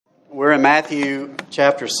We're in Matthew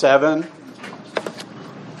chapter 7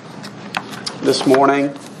 this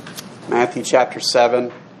morning. Matthew chapter 7.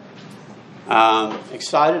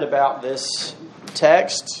 Excited about this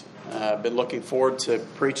text. Been looking forward to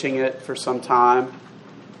preaching it for some time.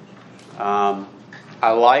 I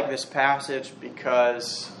like this passage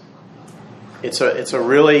because it's a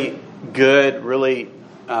really good, really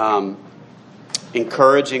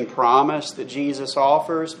encouraging promise that Jesus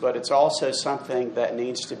offers, but it's also something that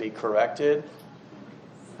needs to be corrected.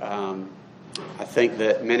 I think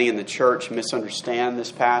that many in the church misunderstand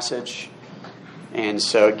this passage, and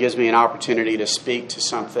so it gives me an opportunity to speak to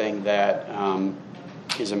something that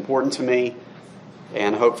is important to me,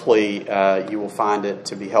 and hopefully you will find it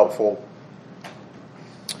to be helpful.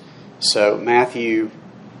 So Matthew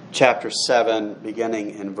chapter 7,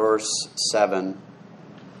 beginning in verse 7.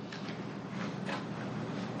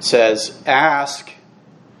 Says, "Ask,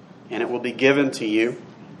 and it will be given to you.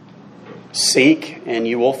 Seek, and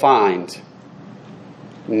you will find.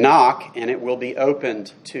 Knock, and it will be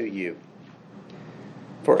opened to you.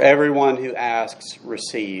 For everyone who asks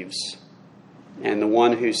receives, and the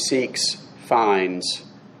one who seeks finds,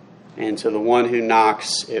 and to the one who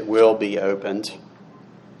knocks it will be opened.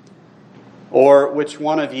 Or which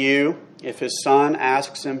one of you, if his son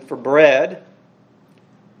asks him for bread,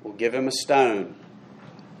 will give him a stone?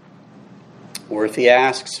 Or if he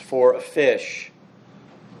asks for a fish,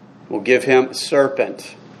 will give him a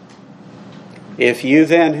serpent? If you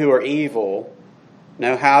then, who are evil,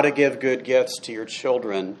 know how to give good gifts to your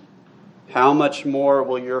children, how much more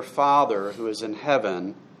will your Father who is in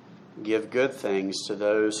heaven give good things to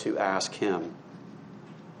those who ask him?"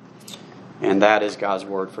 And that is God's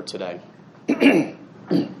word for today.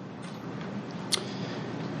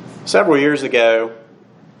 Several years ago,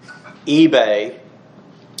 eBay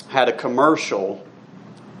had a commercial,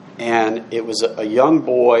 and it was a young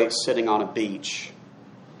boy sitting on a beach.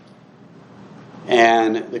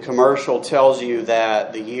 And the commercial tells you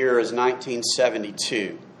that the year is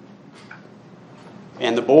 1972.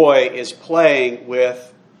 And the boy is playing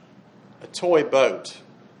with a toy boat.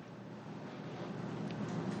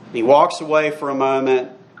 He walks away for a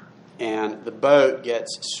moment, and the boat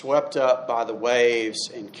gets swept up by the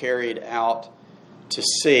waves and carried out to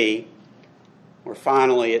sea, where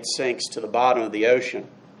finally it sinks to the bottom of the ocean.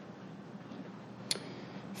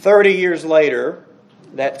 30 years later,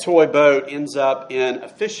 that toy boat ends up in a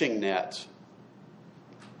fishing net,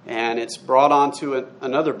 and it's brought onto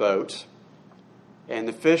another boat, and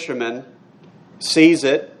the fisherman sees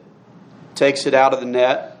it, takes it out of the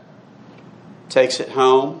net, takes it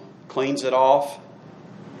home, cleans it off,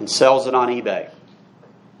 and sells it on eBay.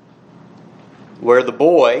 Where the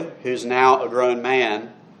boy, who's now a grown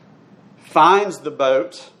man, finds the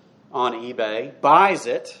boat on eBay, buys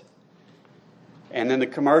it, and then the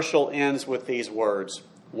commercial ends with these words: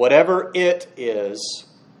 "Whatever it is,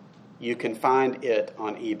 you can find it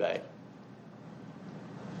on eBay."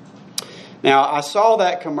 Now, I saw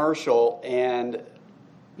that commercial and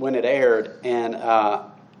when it aired, and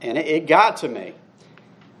it got to me.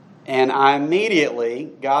 And I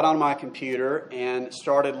immediately got on my computer and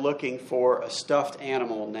started looking for a stuffed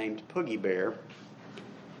animal named Poogie Bear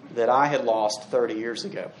that I had lost 30 years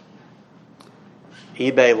ago.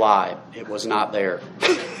 eBay lied. It was not there.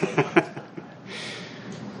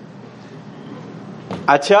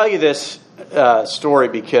 I tell you this story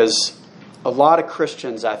because a lot of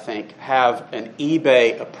Christians, I think, have an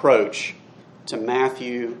eBay approach to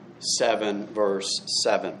Matthew 7, verse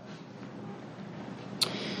 7.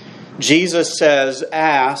 Jesus says,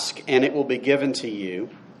 "Ask, and it will be given to you.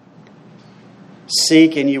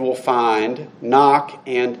 Seek, and you will find. Knock,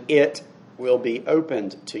 and it will be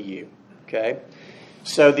opened to you." Okay?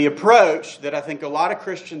 So the approach that I think a lot of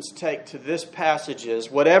Christians take to this passage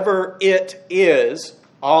is, whatever it is,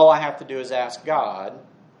 all I have to do is ask God,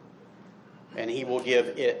 and He will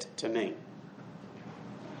give it to me.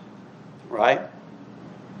 Right?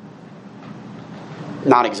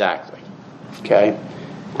 Not exactly. Okay?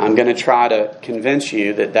 I'm going to try to convince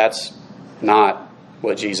you that that's not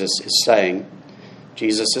what Jesus is saying.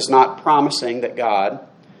 Jesus is not promising that God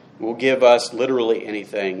will give us literally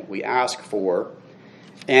anything we ask for.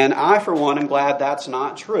 And I, for one, am glad that's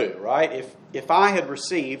not true, right? If I had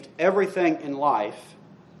received everything in life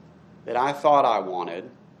that I thought I wanted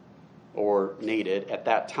or needed at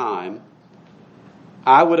that time,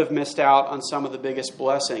 I would have missed out on some of the biggest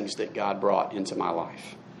blessings that God brought into my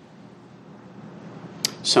life.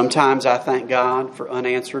 Sometimes I thank God for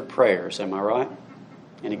unanswered prayers. Am I right?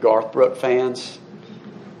 Any Garth Brooks fans?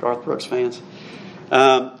 I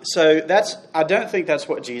don't think that's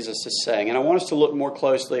what Jesus is saying. And I want us to look more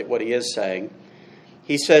closely at what He is saying.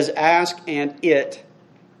 He says, ask and it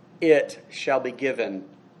shall be given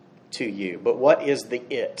to you. But what is the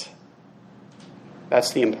it?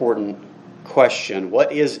 That's the important question.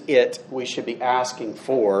 What is it we should be asking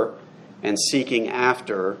for and seeking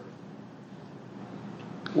after?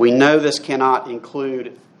 We know this cannot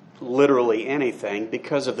include literally anything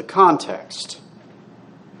because of the context.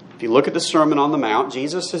 If you look at the Sermon on the Mount,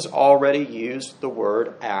 Jesus has already used the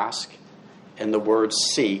word ask and the word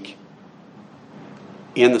seek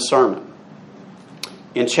in the sermon.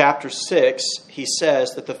 In chapter 6, he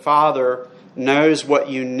says that the Father knows what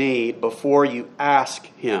you need before you ask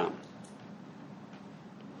Him,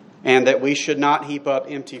 and that we should not heap up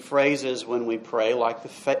empty phrases when we pray like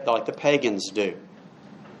the pagans do.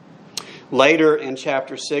 Later in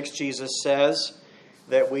chapter 6, Jesus says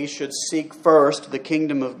that we should seek first the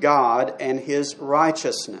kingdom of God and His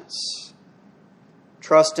righteousness,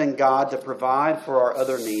 trusting God to provide for our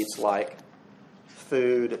other needs like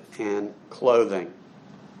food and clothing.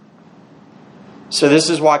 So this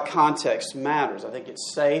is why context matters. I think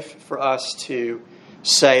it's safe for us to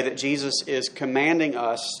say that Jesus is commanding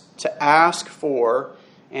us to ask for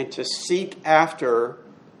and to seek after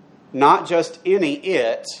not just any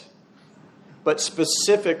it, but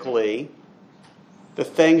specifically the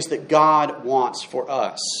things that God wants for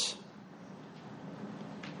us,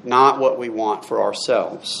 not what we want for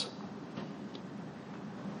ourselves.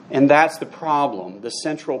 And that's the problem. The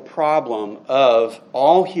central problem of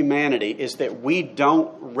all humanity is that we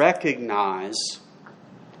don't recognize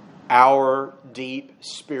our deep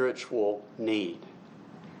spiritual need.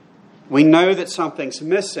 We know that something's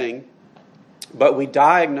missing, but we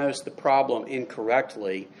diagnose the problem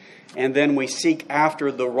incorrectly, and then we seek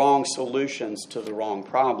after the wrong solutions to the wrong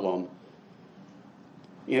problem.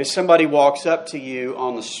 You know, somebody walks up to you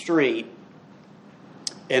on the street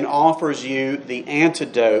and offers you the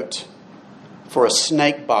antidote for a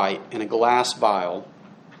snake bite in a glass vial.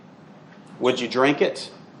 Would you drink it?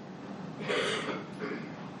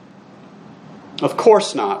 Of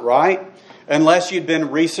course not, right? Unless you'd been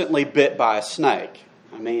recently bit by a snake.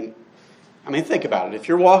 I mean, think about it. If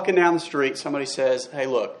you're walking down the street, somebody says, hey,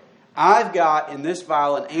 look, I've got in this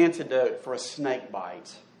vial an antidote for a snake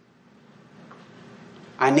bite.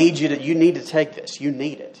 You need to take this. You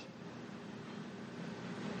need it.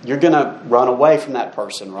 You're going to run away from that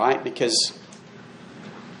person, right? Because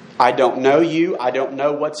I don't know you. I don't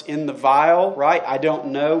know what's in the vial, right? I don't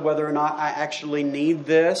know whether or not I actually need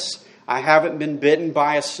this. I haven't been bitten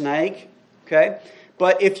by a snake, okay?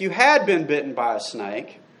 But if you had been bitten by a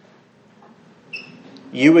snake,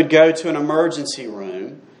 you would go to an emergency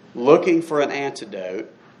room looking for an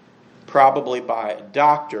antidote, probably by a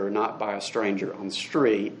doctor, not by a stranger on the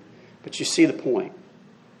street. But you see the point.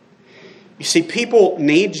 You see, people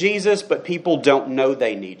need Jesus, but people don't know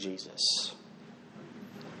they need Jesus.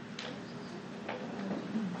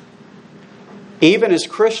 Even as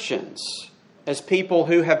Christians, as people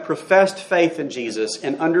who have professed faith in Jesus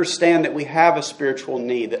and understand that we have a spiritual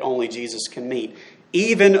need that only Jesus can meet,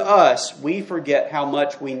 even us, we forget how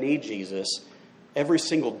much we need Jesus every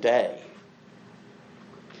single day.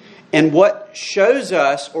 And what shows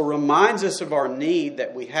us or reminds us of our need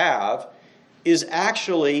that we have is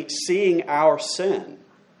actually seeing our sin.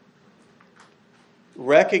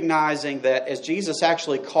 Recognizing that, as Jesus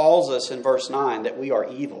actually calls us in verse 9, that we are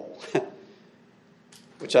evil.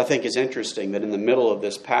 Which I think is interesting, that in the middle of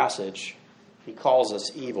this passage, He calls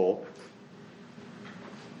us evil.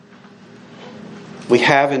 We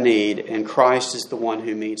have a need, and Christ is the one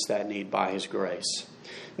who meets that need by His grace.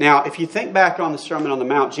 Now, if you think back on the Sermon on the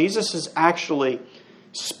Mount, Jesus has actually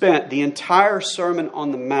spent the entire Sermon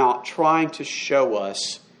on the Mount trying to show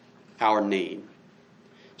us our need,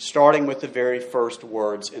 starting with the very first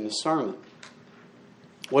words in the sermon.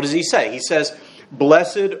 What does He say? He says,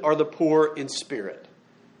 "Blessed are the poor in spirit."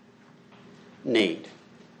 Need.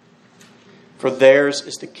 For theirs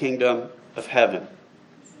is the kingdom of heaven.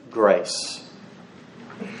 Grace.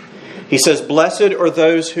 He says, "Blessed are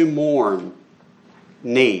those who mourn."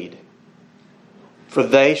 Need. For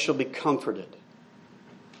they shall be comforted.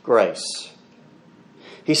 Grace.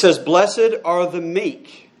 He says, "Blessed are the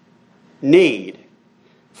meek." Need.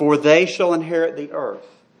 For they shall inherit the earth.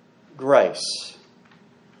 Grace.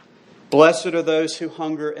 "Blessed are those who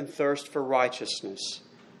hunger and thirst for righteousness."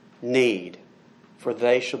 Need. For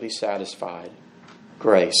they shall be satisfied.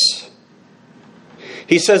 Grace.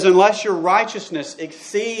 He says, "Unless your righteousness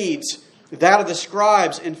exceeds that of the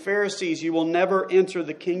scribes and Pharisees, you will never enter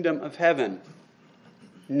the kingdom of heaven."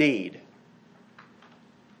 Need.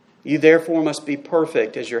 You therefore must be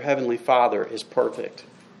perfect as your heavenly Father is perfect.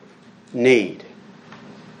 Need.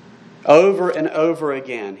 Over and over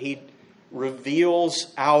again, He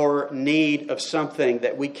reveals our need of something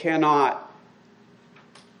that we cannot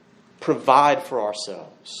provide for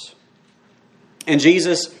ourselves. And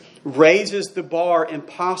Jesus raises the bar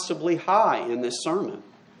impossibly high in this sermon,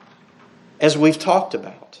 as we've talked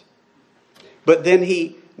about. But then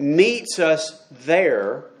He meets us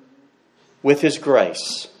there with His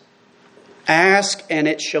grace. Ask and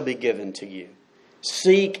it shall be given to you.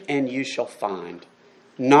 Seek and you shall find.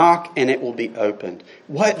 Knock and it will be opened.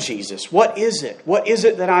 What, Jesus? What is it? What is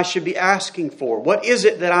it that I should be asking for? What is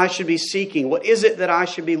it that I should be seeking? What is it that I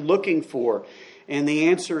should be looking for? And the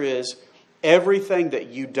answer is everything that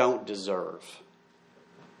you don't deserve.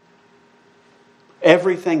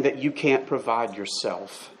 Everything that you can't provide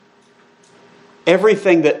yourself.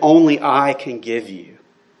 Everything that only I can give you.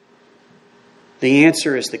 The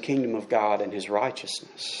answer is the kingdom of God and His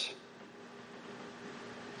righteousness.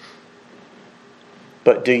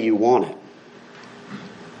 But do you want it?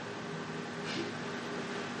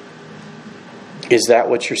 Is that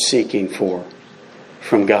what you're seeking for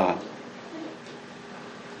from God?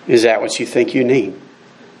 Is that what you think you need?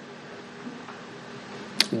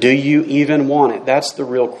 Do you even want it? That's the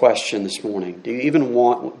real question this morning. Do you even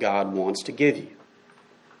want what God wants to give you?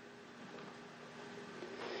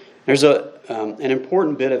 There's an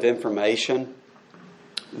important bit of information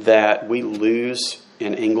that we lose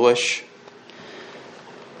in English.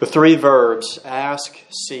 The three verbs, ask,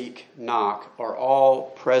 seek, knock, are all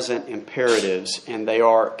present imperatives, and they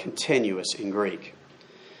are continuous in Greek.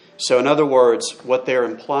 So in other words, what they're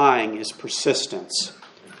implying is persistence.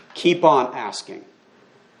 Keep on asking.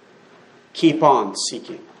 Keep on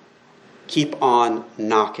seeking. Keep on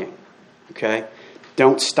knocking. Okay?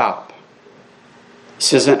 Don't stop.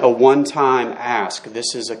 This isn't a one-time ask.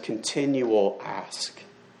 This is a continual ask.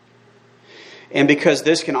 And because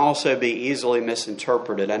this can also be easily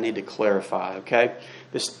misinterpreted, I need to clarify, okay?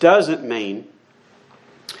 This doesn't mean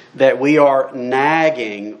that we are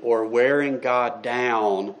nagging or wearing God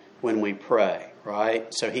down when we pray, right?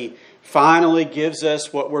 So He finally gives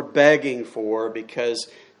us what we're begging for because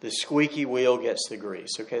the squeaky wheel gets the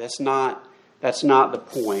grease, okay? That's not the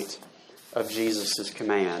point of Jesus'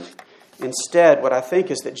 command. Instead, what I think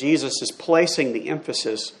is that Jesus is placing the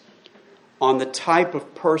emphasis on the type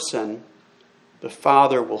of person the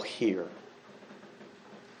Father will hear.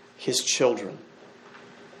 His children.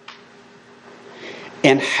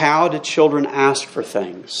 And how do children ask for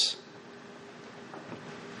things?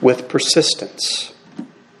 With persistence.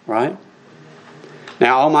 Right?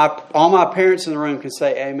 Now, all my parents in the room can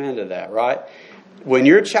say amen to that, right? When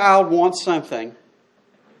your child wants something,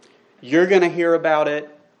 you're going to hear about it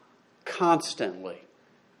constantly.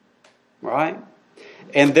 Right?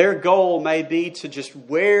 And their goal may be to just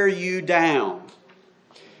wear you down.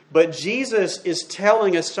 But Jesus is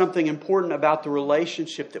telling us something important about the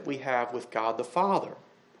relationship that we have with God the Father.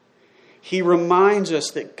 He reminds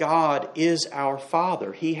us that God is our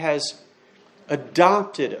Father. He has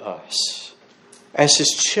adopted us as His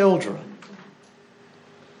children.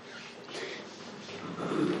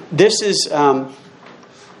 This is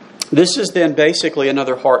then basically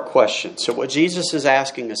another heart question. So what Jesus is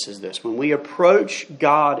asking us is this. When we approach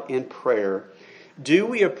God in prayer, do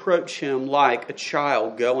we approach Him like a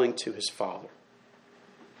child going to his father?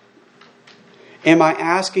 Am I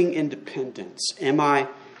asking in dependence? Am I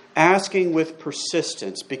asking with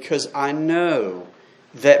persistence because I know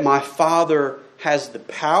that my Father has the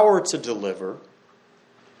power to deliver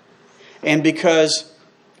and because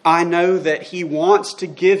I know that He wants to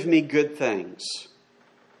give me good things?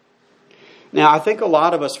 Now, I think a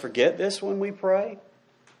lot of us forget this when we pray.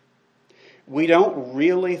 We don't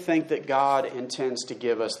really think that God intends to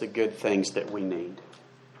give us the good things that we need.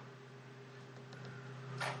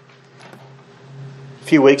 A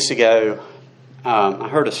few weeks ago, I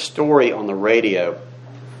heard a story on the radio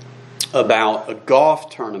about a golf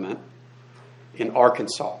tournament in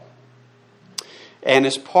Arkansas. And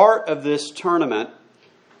as part of this tournament,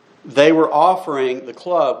 the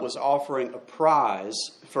club was offering a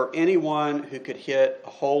prize for anyone who could hit a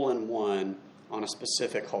hole-in-one on a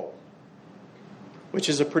specific hole, which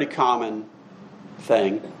is a pretty common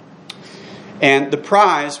thing. And the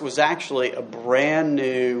prize was actually a brand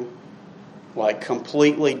new,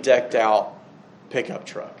 completely decked out pickup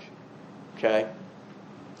truck. Okay?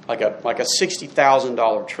 Like a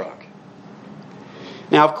 $60,000 truck.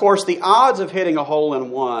 Now, of course, the odds of hitting a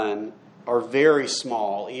hole-in-one are very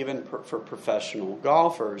small, even for professional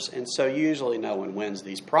golfers. And so usually no one wins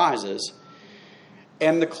these prizes.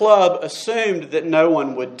 And the club assumed that no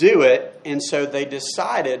one would do it, and so they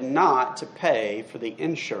decided not to pay for the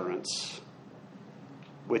insurance,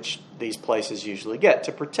 which these places usually get,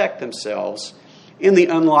 to protect themselves in the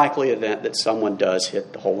unlikely event that someone does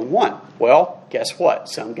hit the hole-in-one. Well, guess what?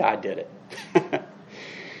 Some guy did it.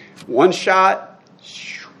 One shot,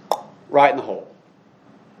 right in the hole.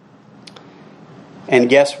 And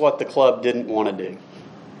guess what the club didn't want to do?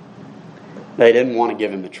 They didn't want to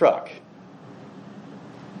give him the truck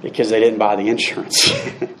because they didn't buy the insurance.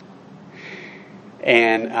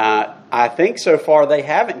 And I think so far they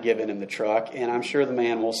haven't given him the truck, and I'm sure the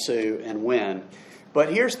man will sue and win.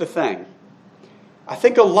 But here's the thing. I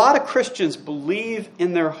think a lot of Christians believe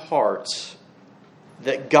in their hearts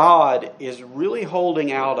that God is really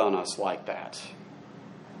holding out on us like that.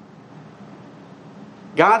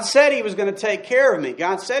 God said He was going to take care of me.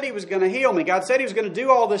 God said He was going to heal me. God said He was going to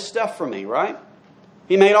do all this stuff for me, right?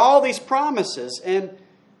 He made all these promises, and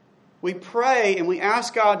we pray and we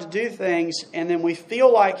ask God to do things, and then we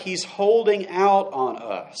feel like He's holding out on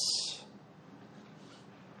us.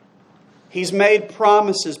 He's made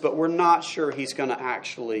promises, but we're not sure He's going to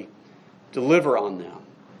actually deliver on them.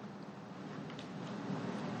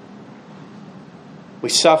 We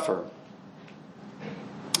suffer,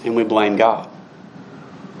 and we blame God.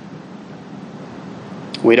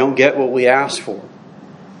 We don't get what we ask for,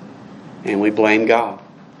 and we blame God.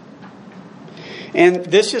 And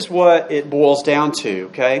this is what it boils down to,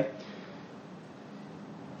 okay?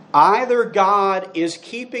 Either God is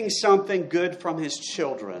keeping something good from His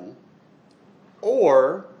children,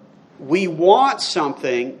 or we want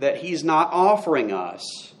something that He's not offering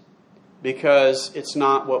us because it's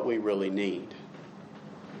not what we really need.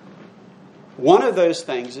 One of those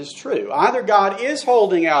things is true. Either God is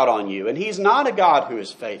holding out on you, and He's not a God who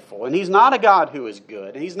is faithful, and He's not a God who is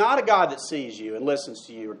good, and He's not a God that sees you and listens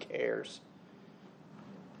to you or cares.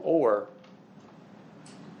 Or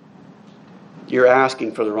you're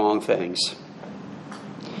asking for the wrong things.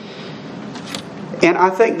 And I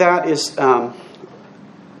think that is the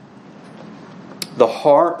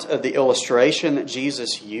heart of the illustration that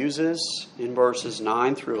Jesus uses in verses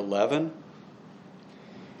 9 through 11.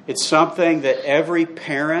 It's something that every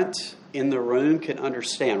parent in the room can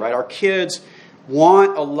understand, right? Our kids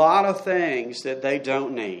want a lot of things that they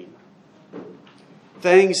don't need.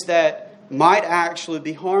 Things that might actually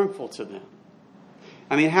be harmful to them.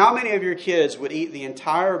 I mean, how many of your kids would eat the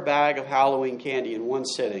entire bag of Halloween candy in one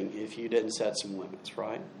sitting if you didn't set some limits,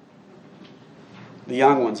 right? The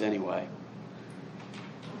young ones anyway.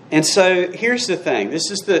 And so here's the thing.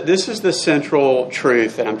 This is the central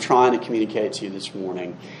truth that I'm trying to communicate to you this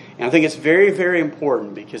morning. And I think it's very, very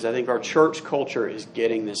important because I think our church culture is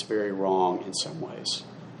getting this very wrong in some ways.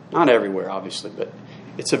 Not everywhere, obviously, but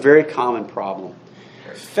it's a very common problem.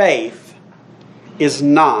 Faith is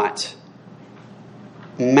not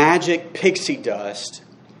magic pixie dust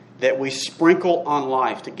that we sprinkle on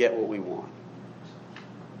life to get what we want.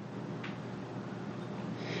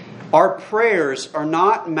 Our prayers are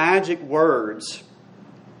not magic words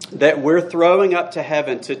that we're throwing up to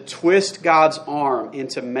heaven to twist God's arm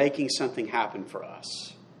into making something happen for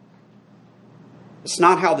us. It's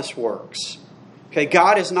not how this works. Okay,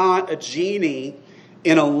 God is not a genie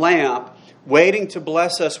in a lamp waiting to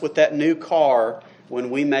bless us with that new car when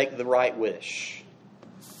we make the right wish.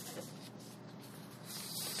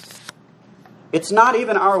 It's not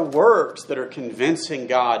even our works that are convincing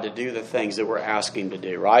God to do the things that we're asking Him to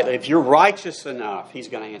do, right? If you're righteous enough, He's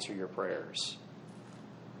going to answer your prayers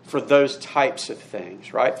for those types of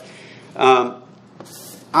things, right?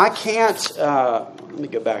 I can't... let me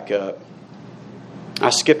go back up.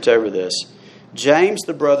 I skipped over this. James,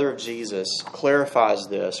 the brother of Jesus, clarifies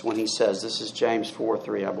this when he says, this is James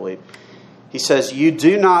 4:3, I believe. He says, you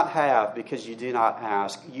do not have because you do not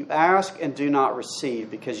ask. You ask and do not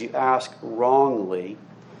receive because you ask wrongly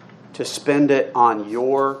to spend it on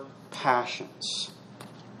your passions.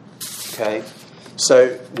 Okay?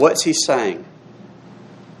 So, what's he saying?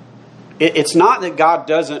 It's not that God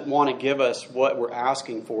doesn't want to give us what we're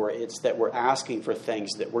asking for. It's that we're asking for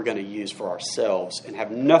things that we're going to use for ourselves and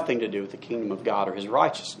have nothing to do with the kingdom of God or His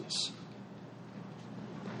righteousness.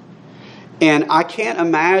 And I can't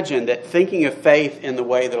imagine that thinking of faith in the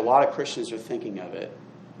way that a lot of Christians are thinking of it,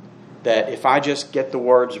 that if I just get the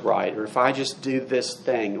words right, or if I just do this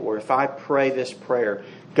thing, or if I pray this prayer,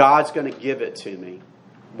 God's going to give it to me.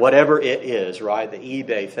 Whatever it is, right? The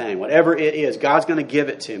eBay thing. Whatever it is, God's going to give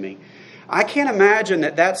it to me. I can't imagine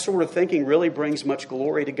that that sort of thinking really brings much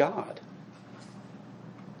glory to God.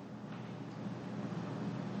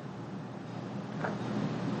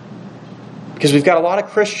 Because we've got a lot of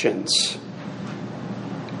Christians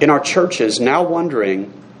in our churches now wondering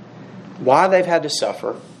why they've had to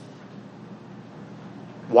suffer,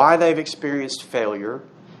 why they've experienced failure,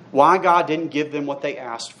 why God didn't give them what they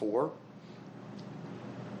asked for.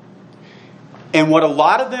 And what a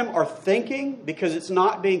lot of them are thinking, because it's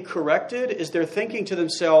not being corrected, is they're thinking to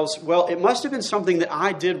themselves, well, it must have been something that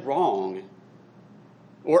I did wrong.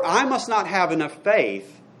 Or I must not have enough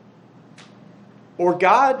faith. Or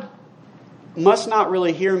God must not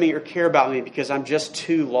really hear me or care about me because I'm just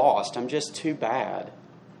too lost. I'm just too bad.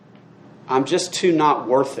 I'm just too not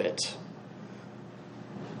worth it.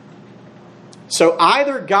 So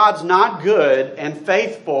either God's not good and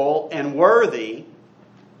faithful and worthy,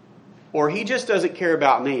 or He just doesn't care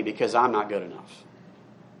about me because I'm not good enough.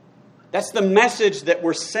 That's the message that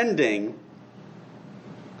we're sending.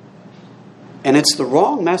 And it's the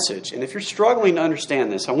wrong message. And if you're struggling to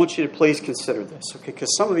understand this, I want you to please consider this. Okay,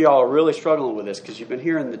 because some of y'all are really struggling with this because you've been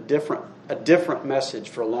hearing a different message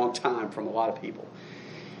for a long time from a lot of people.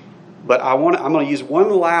 But I'm going to use one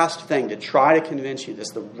last thing to try to convince you this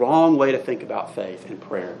is the wrong way to think about faith and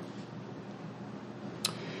prayer.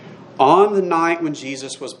 On the night when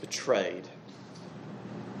Jesus was betrayed,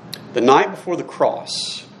 the night before the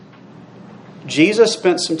cross, Jesus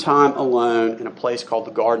spent some time alone in a place called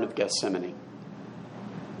the Garden of Gethsemane.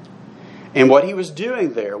 And what He was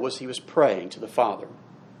doing there was He was praying to the Father.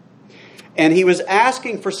 And He was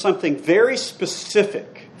asking for something very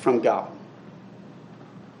specific from God.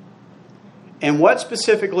 And what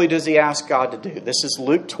specifically does He ask God to do? This is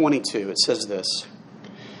Luke 22. It says this.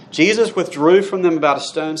 Jesus withdrew from them about a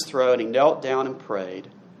stone's throw, and He knelt down and prayed,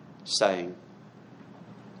 saying,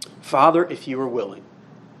 Father, if You are willing,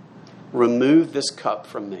 remove this cup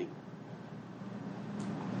from me.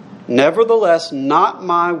 Nevertheless, not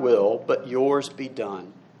my will, but Yours be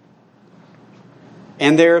done.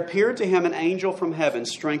 And there appeared to Him an angel from heaven,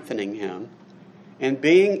 strengthening Him. And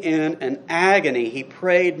being in an agony, He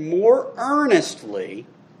prayed more earnestly,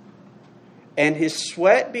 and His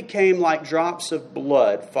sweat became like drops of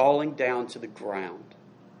blood falling down to the ground.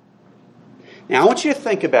 Now, I want you to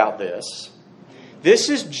think about this. This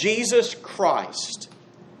is Jesus Christ,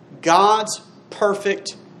 God's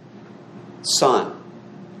perfect Son.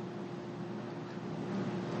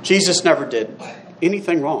 Jesus never did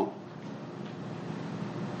anything wrong.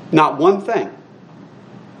 Not one thing.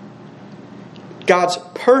 God's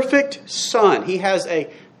perfect Son. He has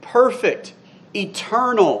a perfect,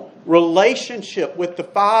 eternal relationship with the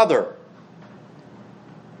Father.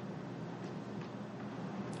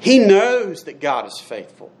 He knows that God is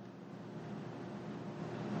faithful.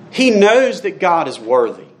 He knows that God is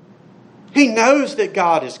worthy. He knows that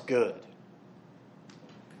God is good.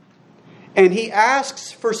 And He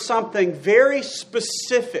asks for something very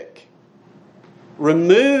specific.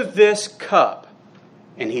 Remove this cup.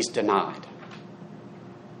 And He's denied.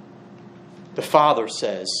 The Father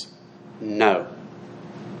says, no.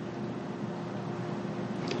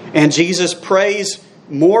 And Jesus prays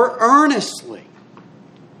more earnestly.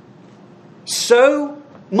 So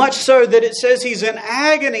much so that it says He's in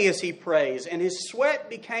agony as He prays. And His sweat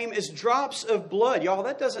became as drops of blood. Y'all,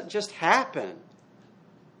 that doesn't just happen.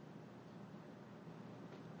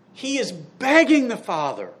 He is begging the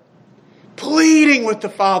Father, pleading with the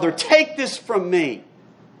Father, take this from me.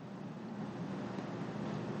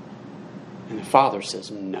 And the Father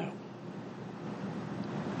says, no.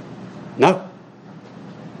 No.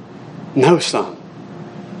 No, Son.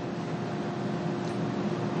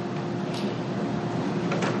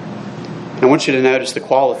 I want you to notice the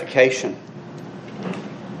qualification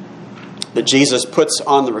that Jesus puts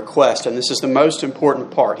on the request, and this is the most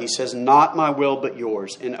important part. He says, not my will, but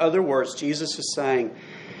Yours. In other words, Jesus is saying,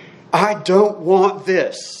 I don't want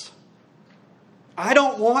this. I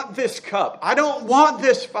don't want this cup. I don't want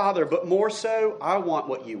this, Father, but more so, I want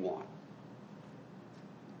what You want.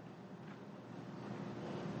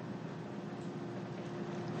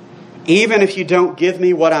 Even if You don't give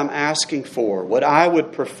me what I'm asking for, what I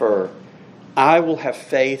would prefer, I will have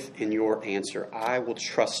faith in Your answer. I will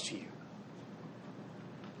trust You.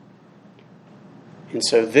 And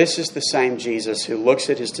so this is the same Jesus who looks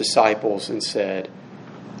at His disciples and said,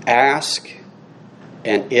 ask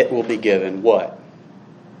and it will be given. What?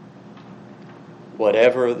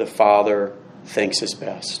 Whatever the Father thinks is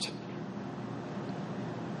best.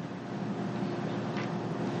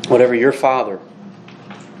 Whatever your Father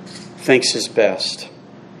thinks is best.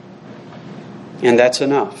 And that's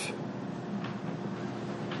enough.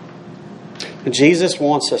 And Jesus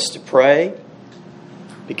wants us to pray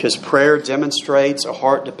because prayer demonstrates a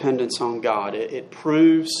heart dependence on God. It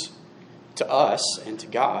proves to us and to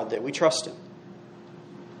God that we trust Him.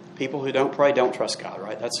 People who don't pray don't trust God,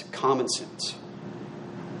 right? That's common sense.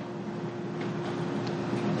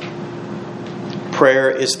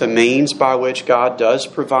 Prayer is the means by which God does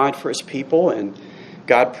provide for His people, and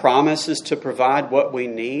God promises to provide what we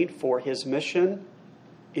need for His mission.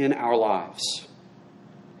 in our lives.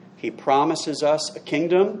 He promises us a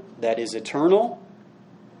kingdom that is eternal.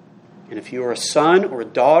 And if you are a son or a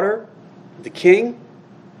daughter of the King,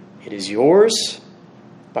 it is yours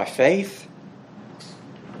by faith.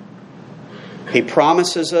 He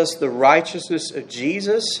promises us the righteousness of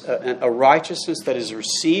Jesus, a righteousness that is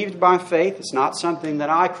received by faith. It's not something that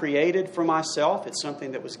I created for myself. It's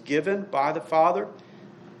something that was given by the Father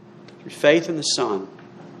through faith in the Son.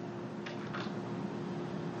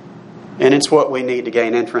 And it's what we need to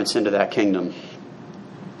gain entrance into that kingdom.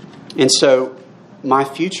 And so, my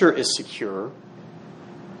future is secure.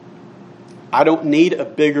 I don't need a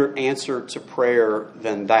bigger answer to prayer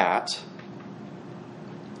than that.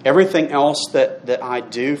 Everything else that I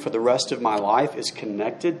do for the rest of my life is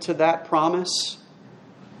connected to that promise.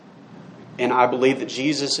 And I believe that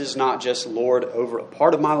Jesus is not just Lord over a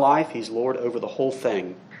part of my life, He's Lord over the whole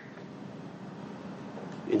thing.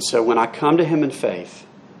 And so when I come to Him in faith,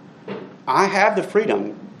 I have the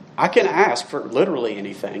freedom. I can ask for literally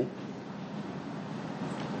anything.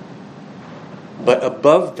 But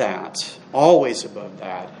above that, always above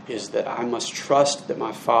that, is that I must trust that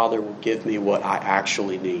my Father will give me what I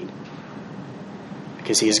actually need.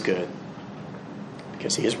 Because He is good.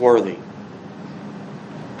 Because He is worthy.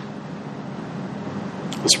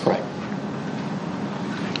 Let's pray.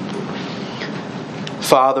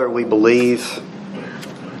 Father, we believe.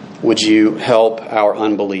 Would you help our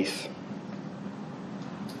unbelief?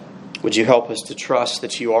 Would you help us to trust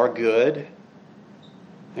that you are good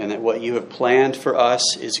and that what you have planned for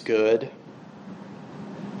us is good?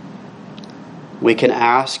 We can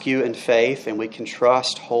ask you in faith and we can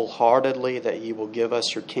trust wholeheartedly that you will give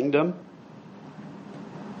us your kingdom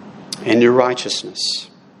and your righteousness.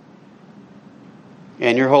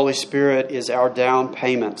 And your Holy Spirit is our down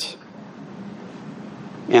payment.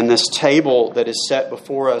 And this table that is set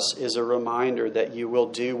before us is a reminder that you will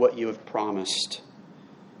do what you have promised.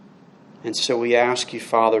 And so we ask you,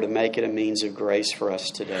 Father, to make it a means of grace for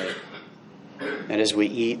us today. And as we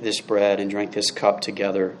eat this bread and drink this cup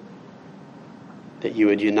together, that you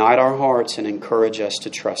would unite our hearts and encourage us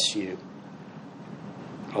to trust you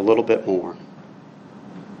a little bit more.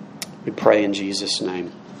 We pray in Jesus'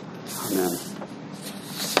 name. Amen.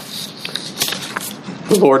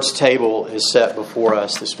 The Lord's table is set before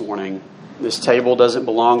us this morning. This table doesn't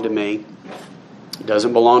belong to me. It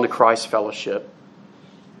doesn't belong to Christ Fellowship.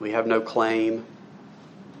 We have no claim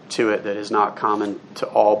to it that is not common to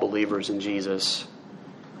all believers in Jesus.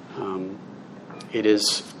 It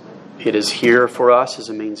is here for us as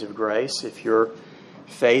a means of grace. If your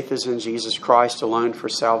faith is in Jesus Christ alone for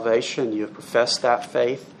salvation, you have professed that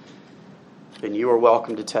faith, then you are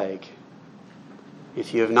welcome to take.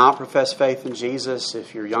 If you have not professed faith in Jesus,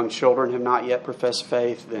 if your young children have not yet professed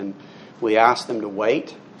faith, then we ask them to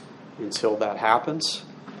wait until that happens.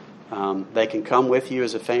 They can come with you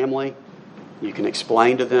as a family. You can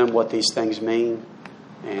explain to them what these things mean.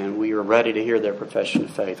 And we are ready to hear their profession of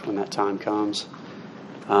faith when that time comes.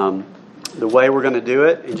 The way we're going to do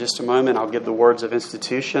it, in just a moment, I'll give the words of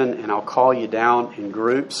institution and I'll call you down in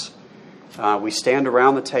groups. We stand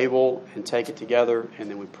around the table and take it together and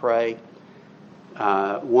then we pray.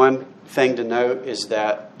 One thing to note is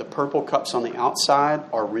that the purple cups on the outside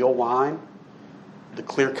are real wine. The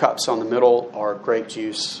clear cups on the middle are grape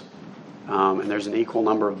juice. And there's an equal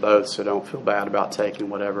number of both, so don't feel bad about taking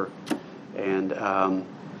whatever. And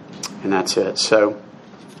that's it. So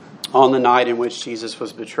on the night in which Jesus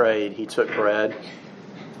was betrayed, he took bread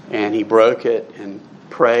and he broke it and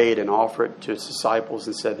prayed and offered it to his disciples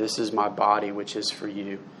and said, "This is my body, which is for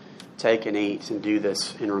you. Take and eat and do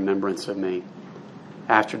this in remembrance of me."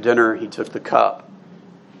 After dinner, he took the cup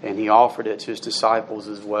and he offered it to his disciples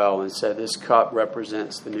as well and said, "This cup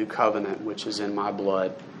represents the new covenant, which is in my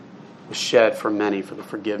blood, was shed for many for the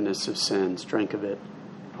forgiveness of sins. Drink of it,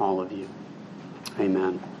 all of you."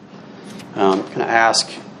 Amen. I'm going to ask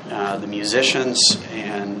the musicians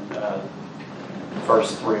and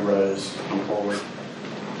first three rows to come forward.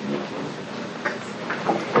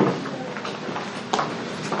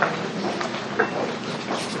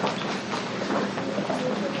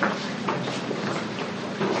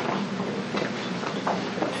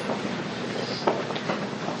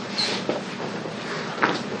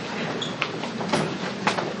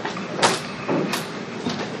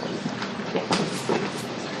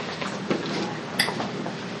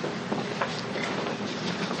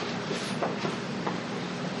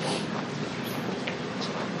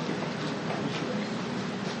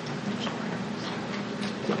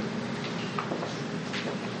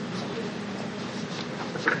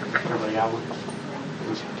 Everybody got one?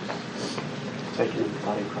 Take it in the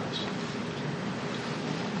body of Christ.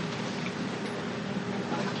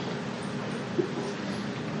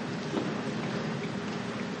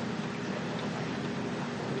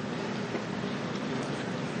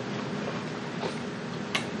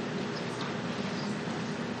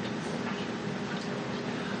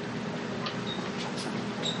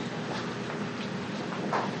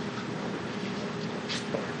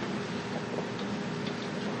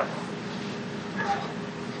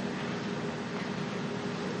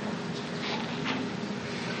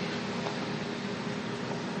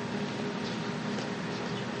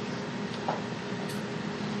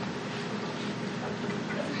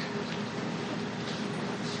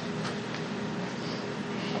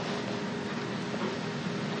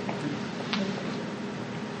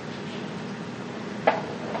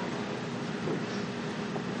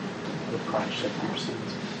 Christ shed for your sins.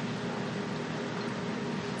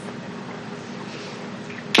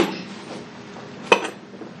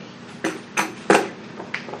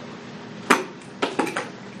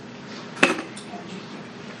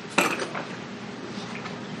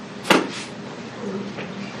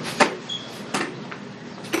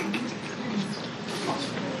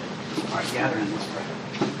 All right, gather in this prayer.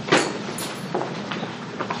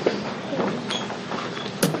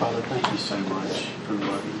 Father, thank you so much for the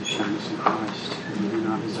love you've shown us in Christ. We do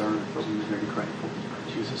not deserve, but we are very grateful.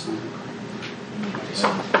 In Jesus' name we pray.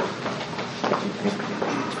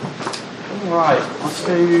 All right, let's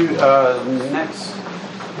do next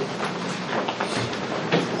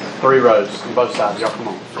 3 rows on both sides. Y'all come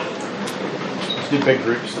on. Let's do big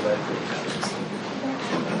groups today.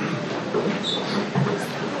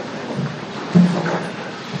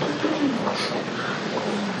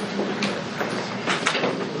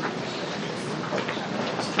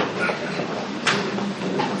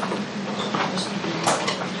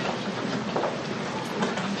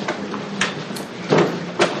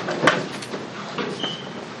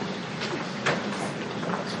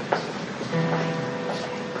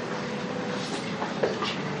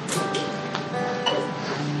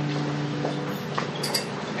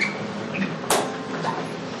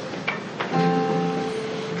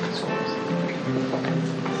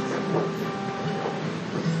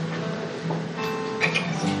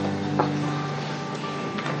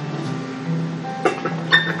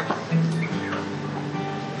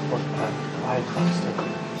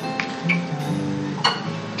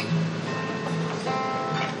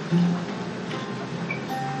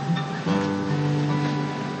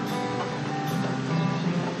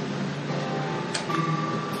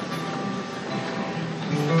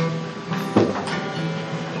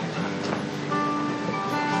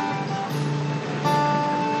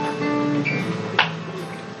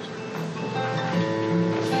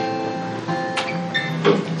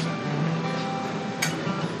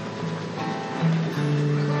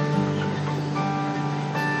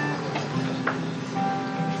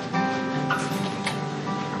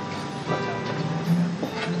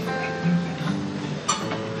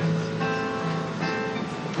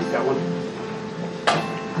 That one?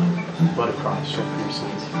 Blood of Christ shed for your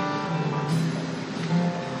sins.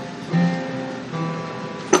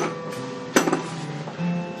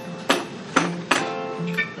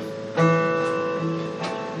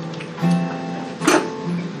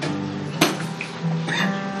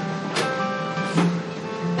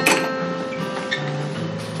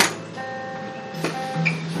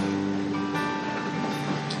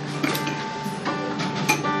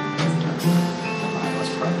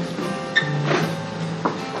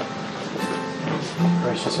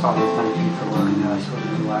 Gracious Father, thank you for loving us with an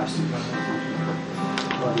everlasting love. Thank you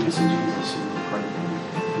for loving us in Jesus, and we pray that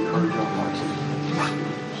you encourage our hearts in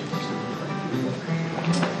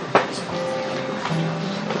Jesus.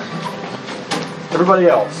 Everybody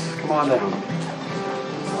else, come on down.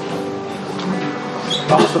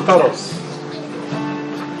 Vamos todos.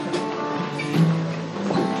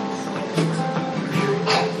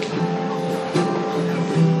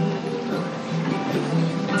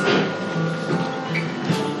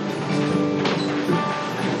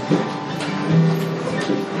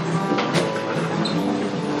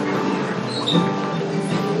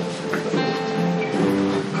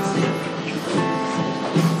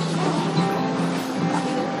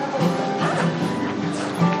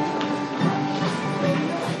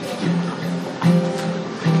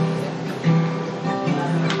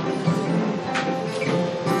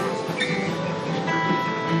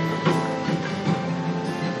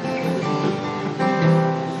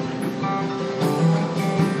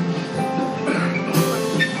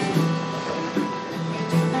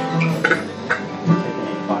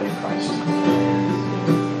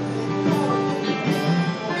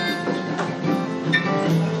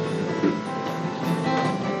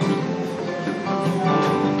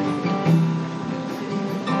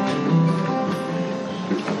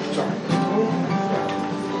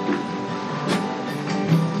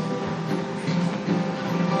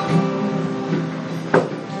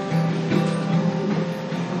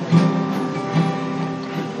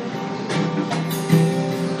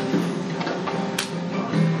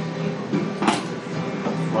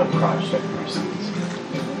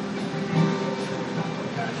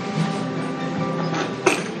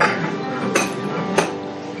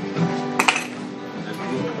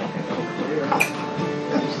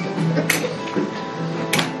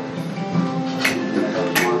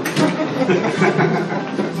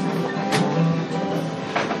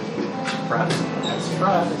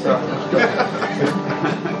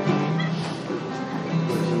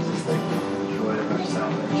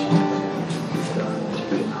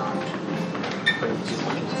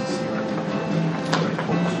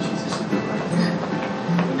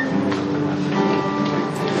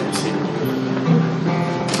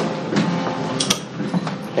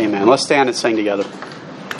 Amen. Let's stand and sing together.